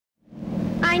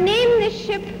I name this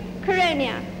ship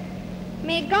Caronia.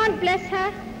 May God bless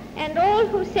her and all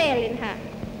who sail in her.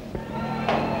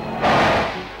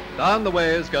 Down the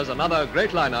ways goes another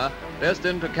great liner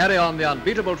destined to carry on the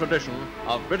unbeatable tradition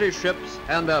of British ships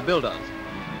and their builders.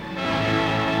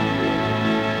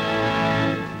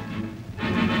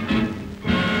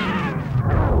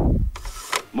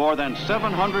 More than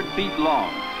 700 feet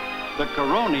long, the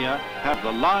Caronia has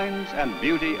the lines and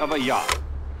beauty of a yacht.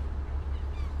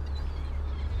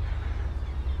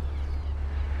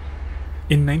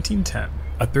 In 1910,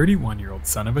 a 31-year-old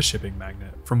son of a shipping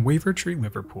magnate from Wavertree,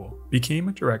 Liverpool, became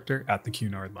a director at the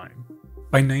Cunard Line.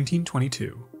 By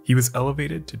 1922, he was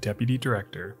elevated to deputy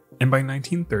director, and by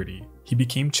 1930, he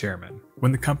became chairman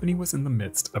when the company was in the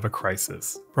midst of a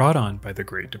crisis brought on by the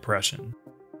Great Depression.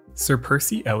 Sir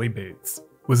Percy Bates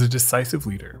was a decisive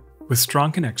leader with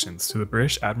strong connections to the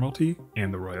British Admiralty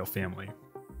and the royal family.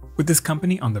 With his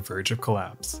company on the verge of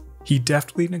collapse, he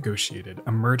deftly negotiated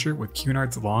a merger with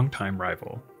Cunard's longtime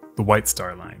rival, the White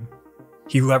Star Line.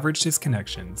 He leveraged his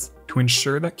connections to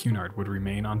ensure that Cunard would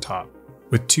remain on top,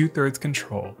 with 2/3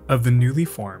 control of the newly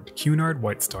formed Cunard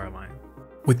White Star Line.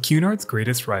 With Cunard's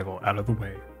greatest rival out of the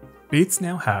way, Bates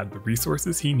now had the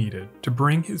resources he needed to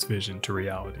bring his vision to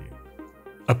reality.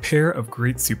 A pair of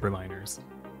great superliners,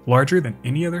 larger than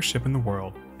any other ship in the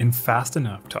world and fast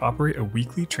enough to operate a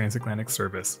weekly transatlantic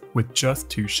service with just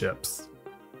 2 ships.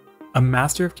 A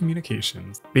master of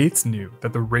communications, Bates knew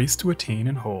that the race to attain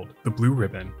and hold the blue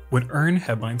ribbon would earn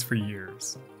headlines for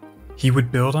years. He would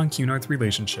build on Cunard's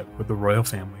relationship with the royal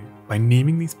family by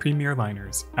naming these premier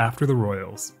liners after the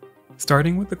royals,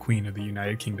 starting with the Queen of the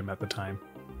United Kingdom at the time,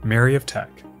 Mary of Teck.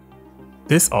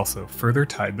 This also further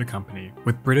tied the company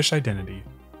with British identity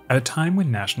at a time when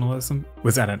nationalism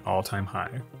was at an all-time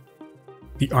high.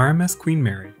 The RMS Queen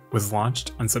Mary was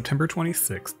launched on September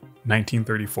 26,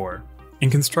 1934,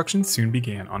 and construction soon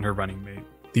began on her running mate,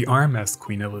 the RMS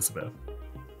Queen Elizabeth.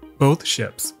 Both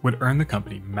ships would earn the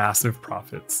company massive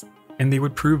profits, and they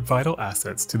would prove vital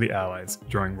assets to the Allies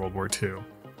during World War II,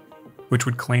 which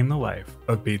would claim the life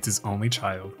of Bates's only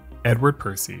child, Edward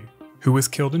Percy, who was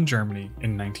killed in Germany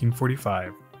in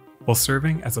 1945 while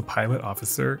serving as a pilot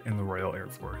officer in the Royal Air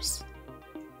Force.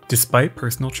 Despite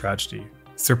personal tragedy,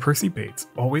 Sir Percy Bates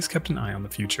always kept an eye on the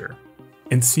future,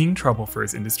 and seeing trouble for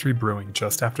his industry brewing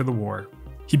just after the war,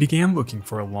 he began looking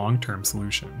for a long-term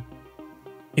solution.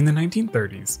 In the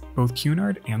 1930s, both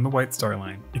Cunard and the White Star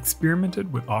Line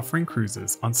experimented with offering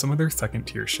cruises on some of their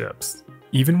second-tier ships.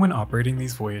 Even when operating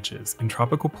these voyages in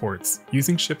tropical ports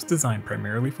using ships designed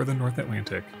primarily for the North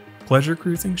Atlantic, pleasure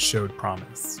cruising showed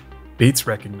promise. Bates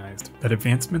recognized that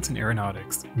advancements in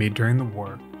aeronautics made during the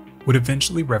war would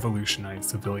eventually revolutionize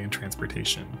civilian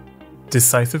transportation.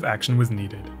 Decisive action was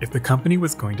needed if the company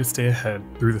was going to stay ahead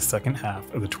through the second half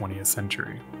of the 20th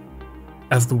century.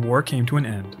 As the war came to an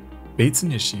end, Bates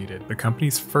initiated the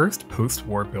company's first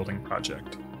post-war building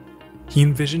project. He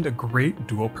envisioned a great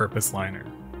dual-purpose liner.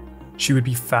 She would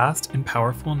be fast and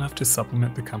powerful enough to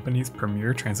supplement the company's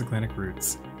premier transatlantic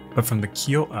routes, but from the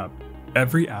keel up,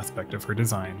 every aspect of her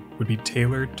design would be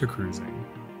tailored to cruising.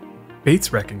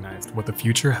 Bates recognized what the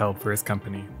future held for his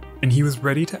company, and he was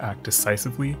ready to act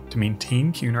decisively to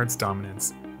maintain Cunard's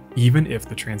dominance, even if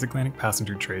the transatlantic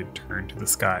passenger trade turned to the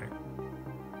sky.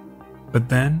 But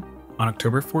then, on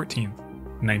October 14,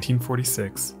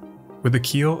 1946, with the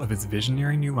keel of his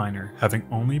visionary new liner having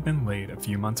only been laid a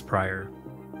few months prior,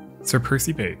 Sir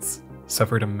Percy Bates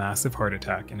suffered a massive heart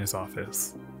attack in his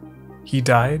office. He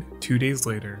died 2 days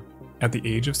later, at the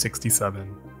age of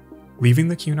 67, leaving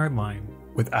the Cunard Line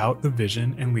without the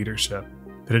vision and leadership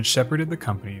that had shepherded the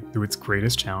company through its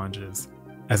greatest challenges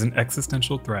as an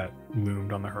existential threat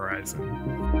loomed on the horizon.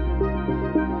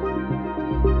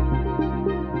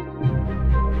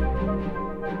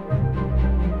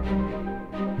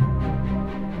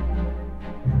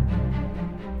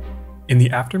 In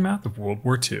the aftermath of World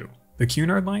War II, the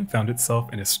Cunard Line found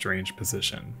itself in a strange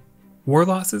position. War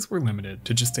losses were limited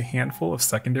to just a handful of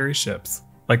secondary ships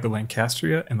like the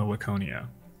Lancastria and the Laconia.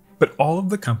 But all of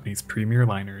the company's premier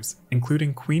liners,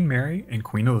 including Queen Mary and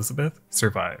Queen Elizabeth,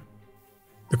 survived.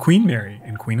 The Queen Mary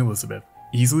and Queen Elizabeth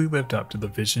easily lived up to the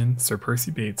vision Sir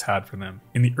Percy Bates had for them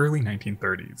in the early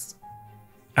 1930s.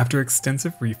 After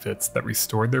extensive refits that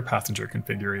restored their passenger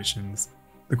configurations,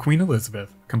 the Queen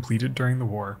Elizabeth, completed during the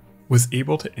war, was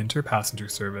able to enter passenger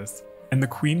service, and the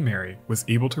Queen Mary was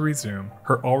able to resume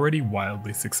her already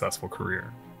wildly successful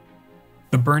career.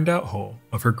 The burned-out hull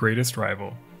of her greatest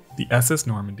rival, the SS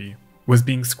Normandy, was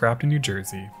being scrapped in New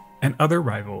Jersey, and other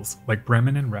rivals like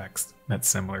Bremen and Rex met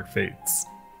similar fates.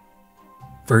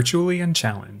 Virtually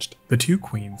unchallenged, the two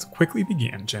queens quickly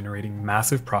began generating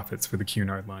massive profits for the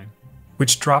Cunard Line,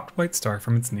 which dropped White Star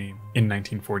from its name in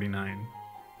 1949.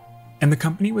 And the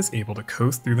company was able to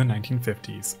coast through the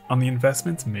 1950s on the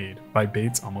investments made by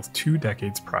Bates almost 2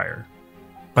 decades prior.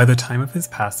 By the time of his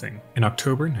passing in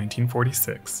October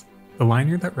 1946, the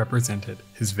liner that represented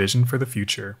his vision for the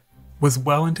future was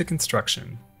well into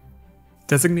construction.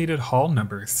 Designated Hull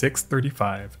number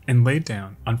 635 and laid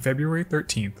down on February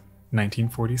 13,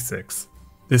 1946,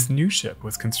 this new ship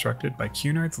was constructed by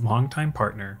Cunard's longtime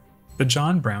partner, the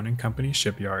John Brown and Company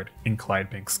shipyard in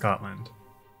Clydebank, Scotland.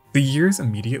 The years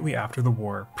immediately after the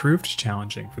war proved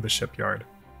challenging for the shipyard,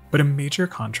 but a major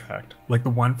contract like the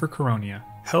one for Caronia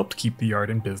helped keep the yard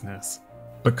in business,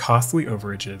 but costly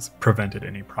overages prevented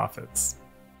any profits.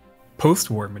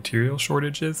 Post-war material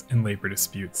shortages and labor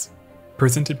disputes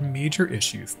presented major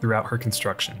issues throughout her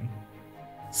construction.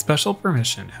 Special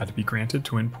permission had to be granted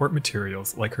to import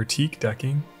materials like her teak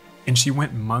decking, and she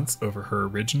went months over her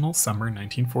original summer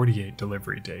 1948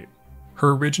 delivery date.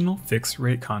 Her original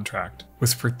fixed-rate contract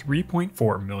was for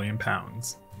 £3.4 million,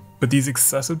 but these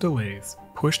excessive delays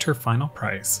pushed her final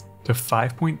price to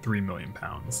 £5.3 million,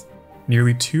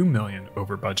 nearly $2 million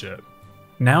over budget.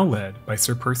 Now led by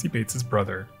Sir Percy Bates's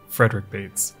brother, Frederick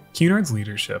Bates, Cunard's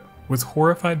leadership was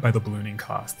horrified by the ballooning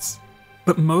costs,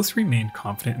 but most remained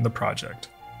confident in the project,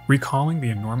 recalling the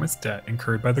enormous debt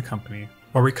incurred by the company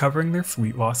while recovering their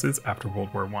fleet losses after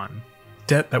World War I,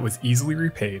 debt that was easily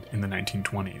repaid in the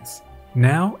 1920s.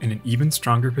 Now in an even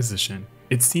stronger position,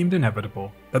 it seemed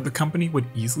inevitable that the company would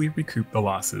easily recoup the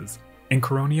losses, and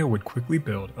Caronia would quickly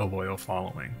build a loyal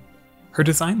following. Her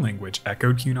design language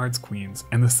echoed Cunard's Queens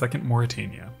and the Second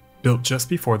Mauretania, built just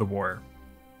before the war.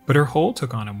 But her hull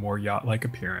took on a more yacht-like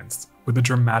appearance, with a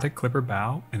dramatic clipper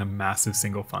bow and a massive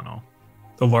single funnel,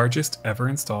 the largest ever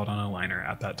installed on a liner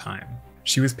at that time.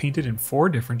 She was painted in 4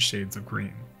 different shades of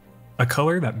green, a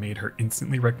color that made her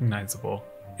instantly recognizable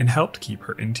and helped keep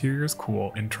her interiors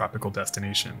cool in tropical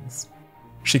destinations.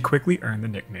 She quickly earned the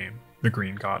nickname, the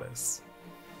Green Goddess.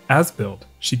 As built,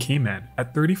 she came in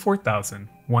at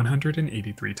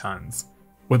 34,183 tons,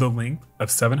 with a length of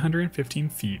 715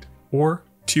 feet or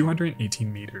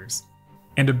 218 meters,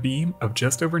 and a beam of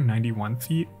just over 91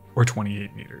 feet or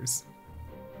 28 meters.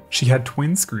 She had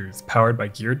twin screws powered by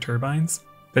geared turbines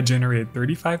that generated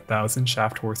 35,000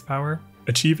 shaft horsepower,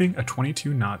 achieving a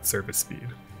 22-knot service speed.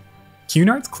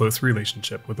 Cunard's close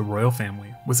relationship with the royal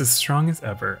family was as strong as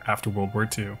ever after World War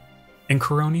II, and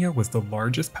Caronia was the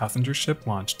largest passenger ship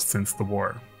launched since the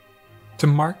war. To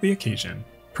mark the occasion,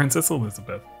 Princess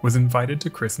Elizabeth was invited to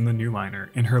christen the new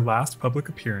liner in her last public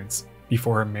appearance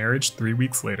before her marriage 3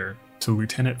 weeks later to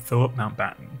Lieutenant Philip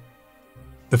Mountbatten.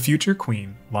 The future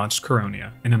queen launched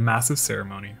Caronia in a massive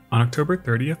ceremony on October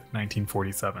 30th,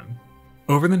 1947.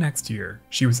 Over the next year,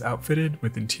 she was outfitted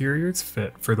with interiors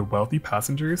fit for the wealthy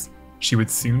passengers she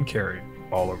would soon carry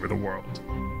all over the world.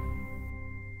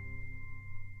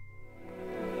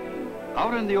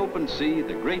 Out in the open sea,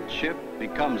 the great ship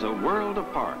becomes a world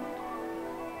apart.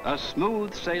 A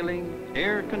smooth-sailing,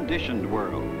 air-conditioned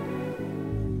world.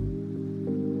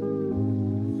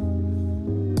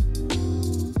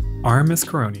 RMS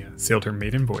Caronia sailed her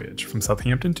maiden voyage from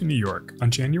Southampton to New York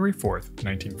on January 4th,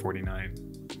 1949.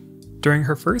 During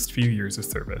her first few years of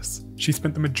service, she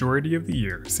spent the majority of the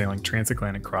year sailing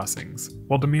transatlantic crossings,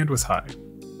 while demand was high.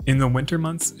 In the winter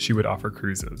months, she would offer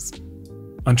cruises.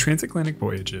 On transatlantic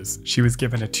voyages, she was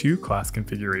given a 2-class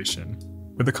configuration,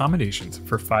 with accommodations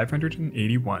for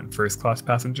 581 first-class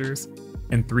passengers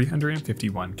and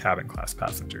 351 cabin-class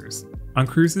passengers. On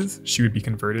cruises, she would be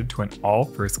converted to an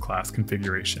all-first-class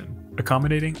configuration,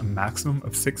 accommodating a maximum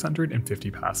of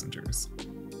 650 passengers.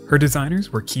 Her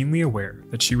designers were keenly aware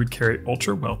that she would carry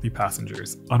ultra-wealthy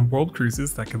passengers on world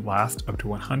cruises that could last up to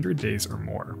 100 days or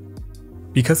more.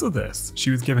 Because of this,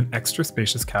 she was given extra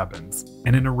spacious cabins,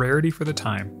 and in a rarity for the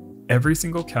time, every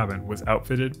single cabin was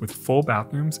outfitted with full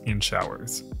bathrooms and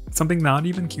showers, something not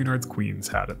even Cunard's Queens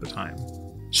had at the time.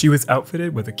 She was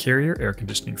outfitted with a carrier air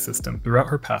conditioning system throughout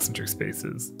her passenger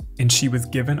spaces, and she was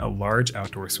given a large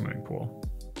outdoor swimming pool.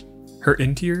 Her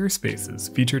interior spaces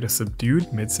featured a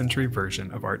subdued mid-century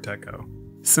version of Art Deco,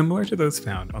 similar to those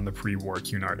found on the pre-war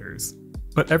Cunarders,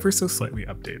 but ever so slightly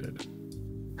updated.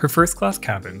 Her first-class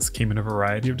cabins came in a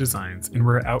variety of designs and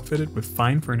were outfitted with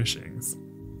fine furnishings.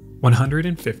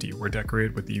 150 were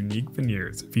decorated with unique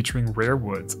veneers featuring rare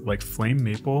woods like flame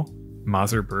maple,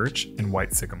 Mazur birch, and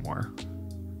white sycamore.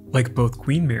 Like both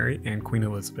Queen Mary and Queen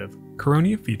Elizabeth,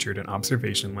 Caronia featured an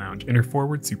observation lounge in her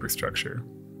forward superstructure.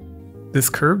 This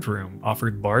curved room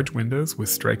offered large windows with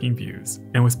striking views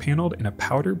and was paneled in a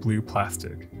powder blue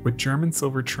plastic with German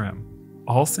silver trim,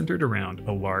 all centered around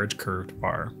a large curved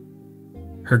bar.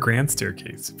 Her grand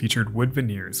staircase featured wood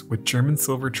veneers with German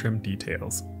silver trimmed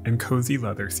details and cozy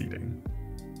leather seating.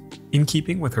 In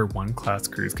keeping with her one-class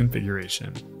cruise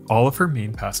configuration, all of her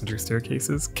main passenger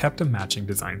staircases kept a matching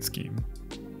design scheme.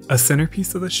 A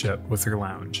centerpiece of the ship was her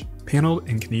lounge, paneled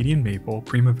in Canadian maple,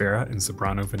 Primavera, and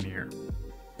Soprano veneer.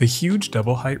 The huge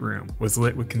double-height room was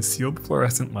lit with concealed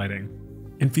fluorescent lighting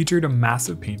and featured a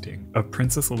massive painting of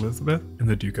Princess Elizabeth and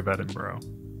the Duke of Edinburgh,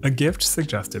 a gift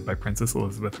suggested by Princess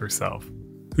Elizabeth herself,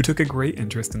 who took a great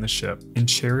interest in the ship and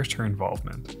cherished her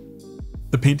involvement.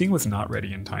 The painting was not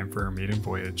ready in time for her maiden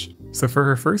voyage, so for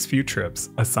her first few trips,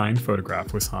 a signed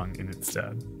photograph was hung in its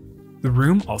stead. The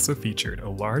room also featured a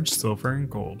large silver and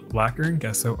gold lacquer and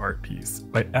gesso art piece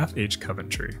by F.H.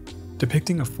 Coventry,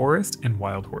 depicting a forest and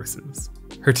wild horses.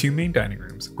 Her two main dining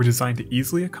rooms were designed to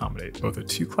easily accommodate both a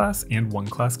two-class and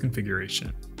one-class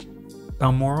configuration.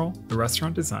 Balmoral, the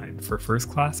restaurant designed for first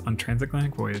class on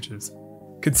transatlantic voyages,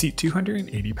 could seat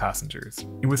 280 passengers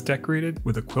and was decorated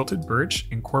with a quilted birch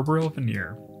and corbel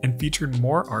veneer and featured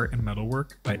more art and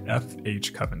metalwork by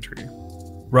F.H. Coventry.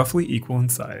 Roughly equal in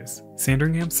size,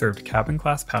 Sandringham served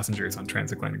cabin-class passengers on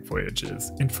transatlantic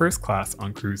voyages and first class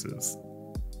on cruises.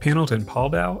 Paneled in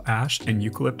Paldau, ash, and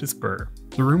eucalyptus burr,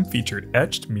 the room featured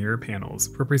etched mirror panels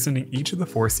representing each of the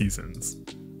 4 seasons.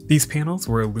 These panels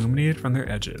were illuminated from their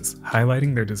edges,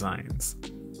 highlighting their designs.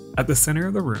 At the center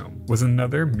of the room was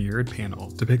another mirrored panel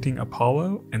depicting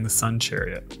Apollo and the Sun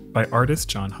Chariot by artist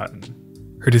John Hutton.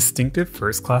 Her distinctive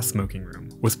first-class smoking room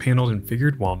was paneled in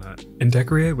figured walnut and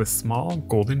decorated with small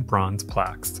golden bronze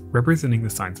plaques representing the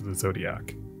signs of the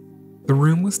zodiac. The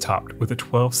room was topped with a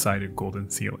 12-sided golden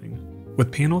ceiling,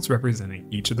 with panels representing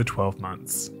each of the 12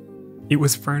 months. It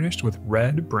was furnished with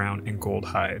red, brown, and gold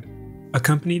hide,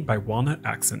 accompanied by walnut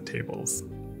accent tables.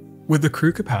 With a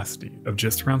crew capacity of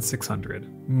just around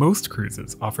 600, most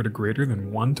cruises offered a greater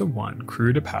than 1-to-1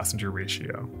 crew-to-passenger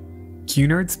ratio.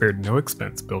 Cunard spared no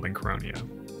expense building Caronia,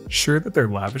 sure that their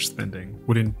lavish spending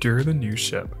would endure the new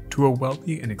ship to a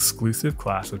wealthy and exclusive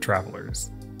class of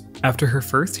travelers. After her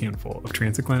first handful of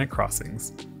transatlantic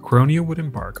crossings, Caronia would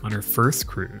embark on her first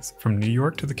cruise from New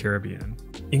York to the Caribbean,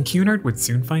 and Cunard would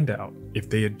soon find out if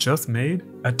they had just made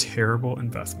a terrible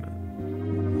investment.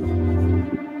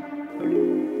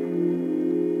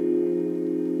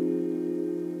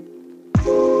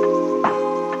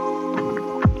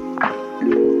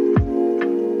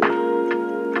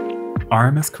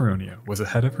 RMS Caronia was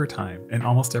ahead of her time in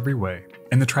almost every way,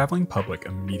 and the traveling public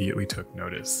immediately took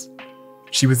notice.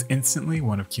 She was instantly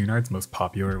one of Cunard's most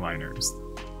popular liners.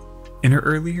 In her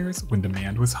early years, when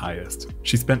demand was highest,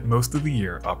 she spent most of the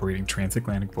year operating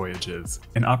transatlantic voyages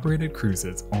and operated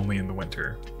cruises only in the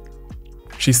winter.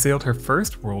 She sailed her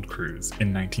first world cruise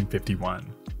in 1951.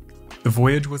 The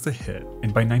voyage was a hit,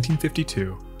 and by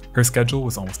 1952, her schedule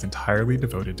was almost entirely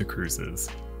devoted to cruises,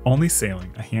 only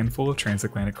sailing a handful of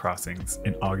transatlantic crossings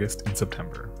in August and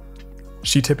September.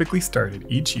 She typically started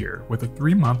each year with a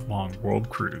 3-month-long world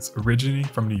cruise originating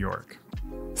from New York.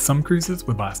 Some cruises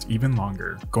would last even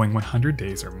longer, going 100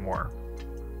 days or more.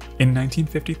 In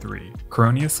 1953,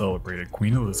 Caronia celebrated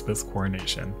Queen Elizabeth's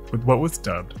coronation with what was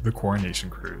dubbed the Coronation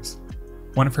Cruise,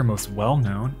 one of her most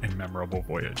well-known and memorable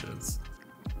voyages.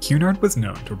 Cunard was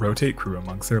known to rotate crew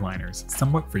amongst their liners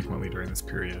somewhat frequently during this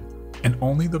period, and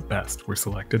only the best were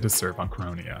selected to serve on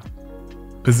Caronia.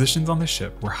 Positions on the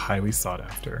ship were highly sought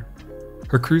after.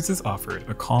 Her cruises offered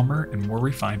a calmer and more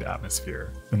refined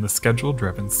atmosphere than the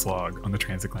schedule-driven slog on the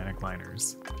transatlantic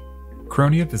liners.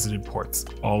 Caronia visited ports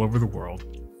all over the world,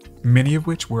 many of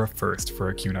which were a first for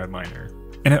a Cunard liner,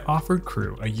 and it offered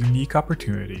crew a unique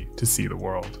opportunity to see the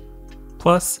world.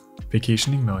 Plus,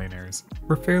 vacationing millionaires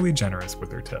were fairly generous with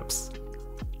their tips.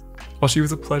 While she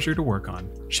was a pleasure to work on,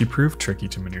 she proved tricky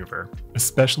to maneuver,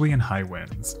 especially in high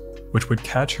winds, which would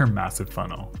catch her massive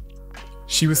funnel.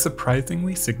 She was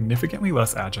surprisingly significantly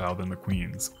less agile than the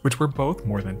Queens, which were both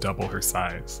more than double her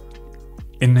size.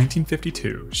 In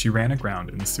 1952, she ran aground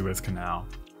in the Suez Canal.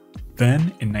 Then,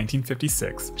 in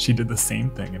 1956, she did the same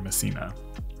thing in Messina.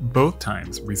 Both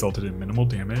times resulted in minimal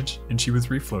damage, and she was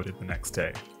refloated the next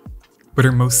day. But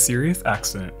her most serious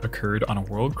accident occurred on a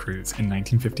world cruise in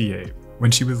 1958,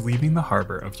 when she was leaving the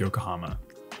harbor of Yokohama.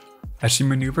 As she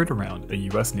maneuvered around a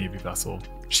US Navy vessel,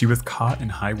 she was caught in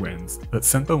high winds that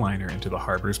sent the liner into the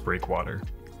harbor's breakwater,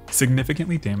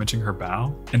 significantly damaging her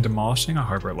bow and demolishing a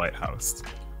harbor lighthouse.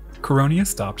 Caronia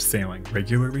stopped sailing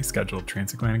regularly scheduled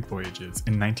transatlantic voyages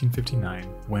in 1959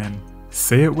 when,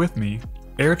 say it with me,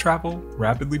 air travel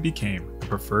rapidly became the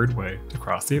preferred way to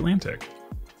cross the Atlantic.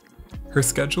 Her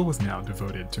schedule was now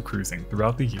devoted to cruising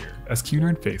throughout the year as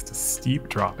Cunard faced a steep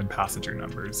drop in passenger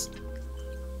numbers.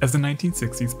 As the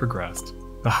 1960s progressed,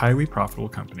 the highly profitable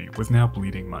company was now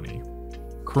bleeding money.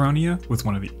 Caronia was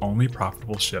one of the only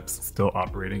profitable ships still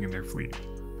operating in their fleet.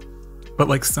 But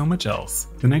like so much else,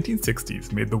 the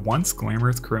 1960s made the once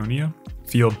glamorous Caronia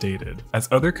feel dated as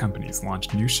other companies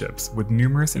launched new ships with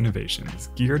numerous innovations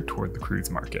geared toward the cruise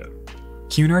market.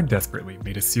 Cunard desperately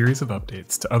made a series of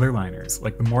updates to other liners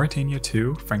like the Mauretania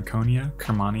II, Franconia,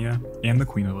 Carmania, and the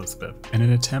Queen Elizabeth in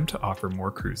an attempt to offer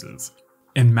more cruises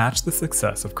and match the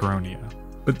success of Caronia,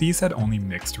 but these had only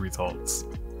mixed results.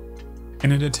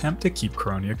 In an attempt to keep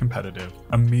Caronia competitive,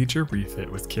 a major refit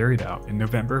was carried out in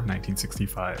November of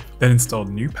 1965 that installed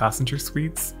new passenger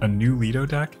suites, a new Lido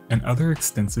deck, and other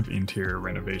extensive interior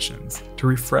renovations to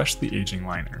refresh the aging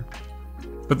liner.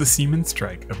 But the seamen's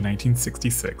strike of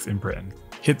 1966 in Britain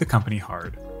hit the company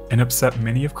hard and upset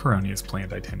many of Caronia's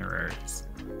planned itineraries.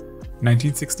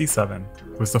 1967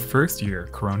 was the first year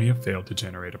Caronia failed to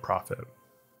generate a profit.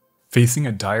 Facing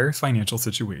a dire financial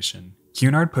situation,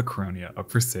 Cunard put Caronia up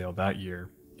for sale that year,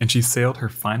 and she sailed her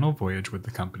final voyage with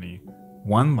the company,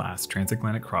 one last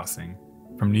transatlantic crossing,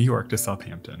 from New York to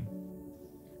Southampton.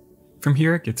 From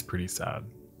here it gets pretty sad.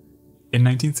 In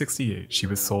 1968, she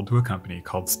was sold to a company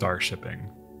called Star Shipping.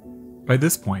 By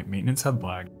this point, maintenance had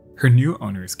lagged. Her new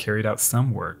owners carried out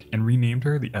some work and renamed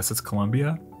her the SS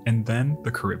Columbia and then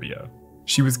the Caribia.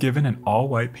 She was given an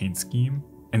all-white paint scheme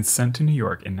and sent to New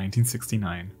York in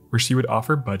 1969, where she would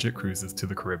offer budget cruises to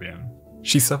the Caribbean.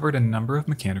 She suffered a number of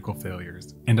mechanical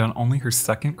failures, and on only her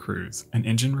second cruise, an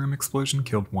engine room explosion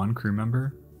killed one crew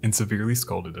member and severely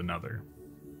scalded another.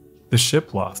 The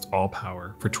ship lost all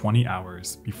power for 20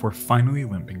 hours before finally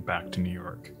limping back to New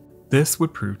York. This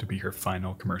would prove to be her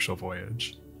final commercial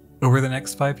voyage. Over the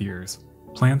next 5 years,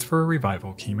 plans for a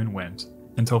revival came and went,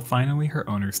 until finally her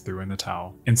owners threw in the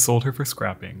towel and sold her for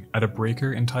scrapping at a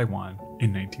breaker in Taiwan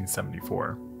in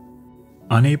 1974.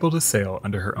 Unable to sail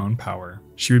under her own power,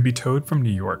 she would be towed from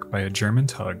New York by a German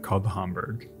tug called the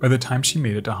Hamburg. By the time she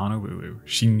made it to Honolulu,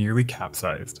 she nearly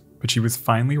capsized, but she was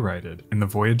finally righted and the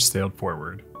voyage sailed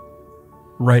forward,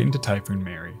 right into Typhoon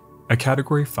Mary, a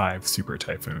Category 5 super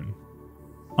typhoon.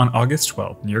 On August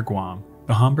 12th, near Guam,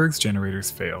 the Hamburg's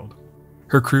generators failed.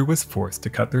 Her crew was forced to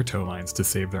cut their tow lines to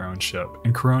save their own ship,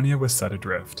 and Caronia was set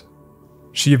adrift.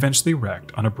 She eventually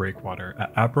wrecked on a breakwater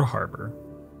at Apra Harbor.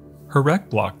 Her wreck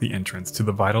blocked the entrance to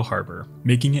the vital harbor,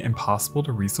 making it impossible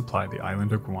to resupply the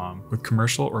island of Guam with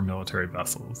commercial or military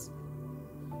vessels.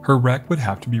 Her wreck would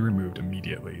have to be removed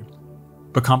immediately.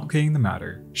 But complicating the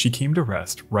matter, she came to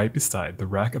rest right beside the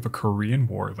wreck of a Korean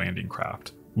War landing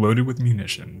craft, loaded with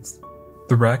munitions.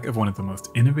 The wreck of one of the most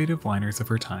innovative liners of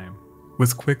her time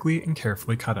was quickly and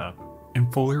carefully cut up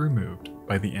and fully removed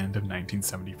by the end of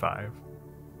 1975.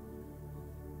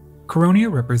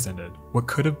 Caronia represented what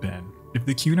could have been if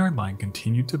the Cunard Line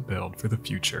continued to build for the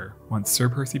future once Sir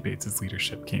Percy Bates'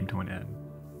 leadership came to an end.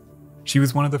 She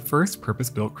was one of the first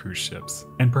purpose-built cruise ships,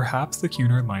 and perhaps the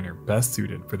Cunard liner best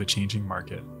suited for the changing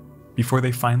market, before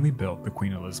they finally built the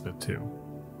Queen Elizabeth II.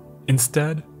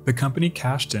 Instead, the company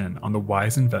cashed in on the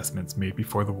wise investments made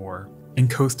before the war and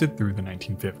coasted through the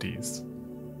 1950s.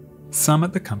 Some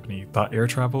at the company thought air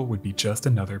travel would be just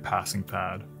another passing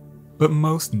fad, but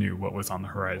most knew what was on the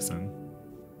horizon.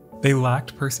 They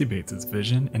lacked Percy Bates'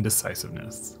 vision and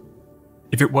decisiveness.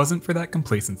 If it wasn't for that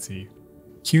complacency,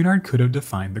 Cunard could have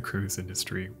defined the cruise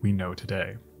industry we know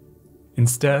today.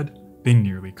 Instead, they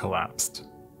nearly collapsed.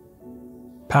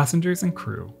 Passengers and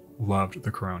crew loved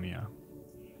the Caronia.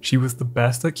 She was the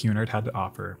best that Cunard had to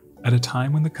offer at a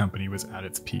time when the company was at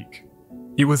its peak.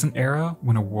 It was an era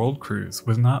when a world cruise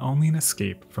was not only an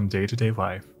escape from day-to-day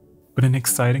life, but an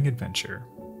exciting adventure.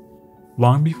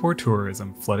 Long before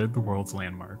tourism flooded the world's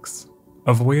landmarks,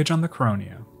 a voyage on the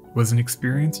Caronia was an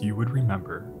experience you would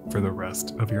remember for the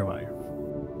rest of your life.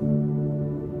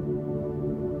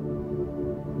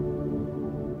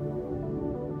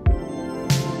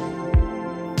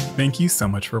 Thank you so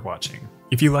much for watching.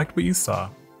 If you liked what you saw,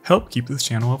 help keep this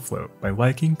channel afloat by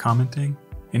liking, commenting,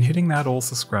 and hitting that old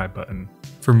subscribe button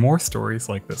for more stories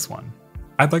like this one.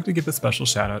 I'd like to give a special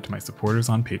shout out to my supporters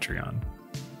on Patreon.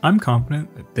 I'm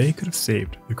confident that they could have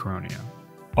saved the Caronia.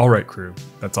 Alright crew,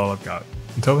 that's all I've got.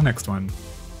 Until the next one,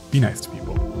 be nice to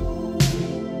people.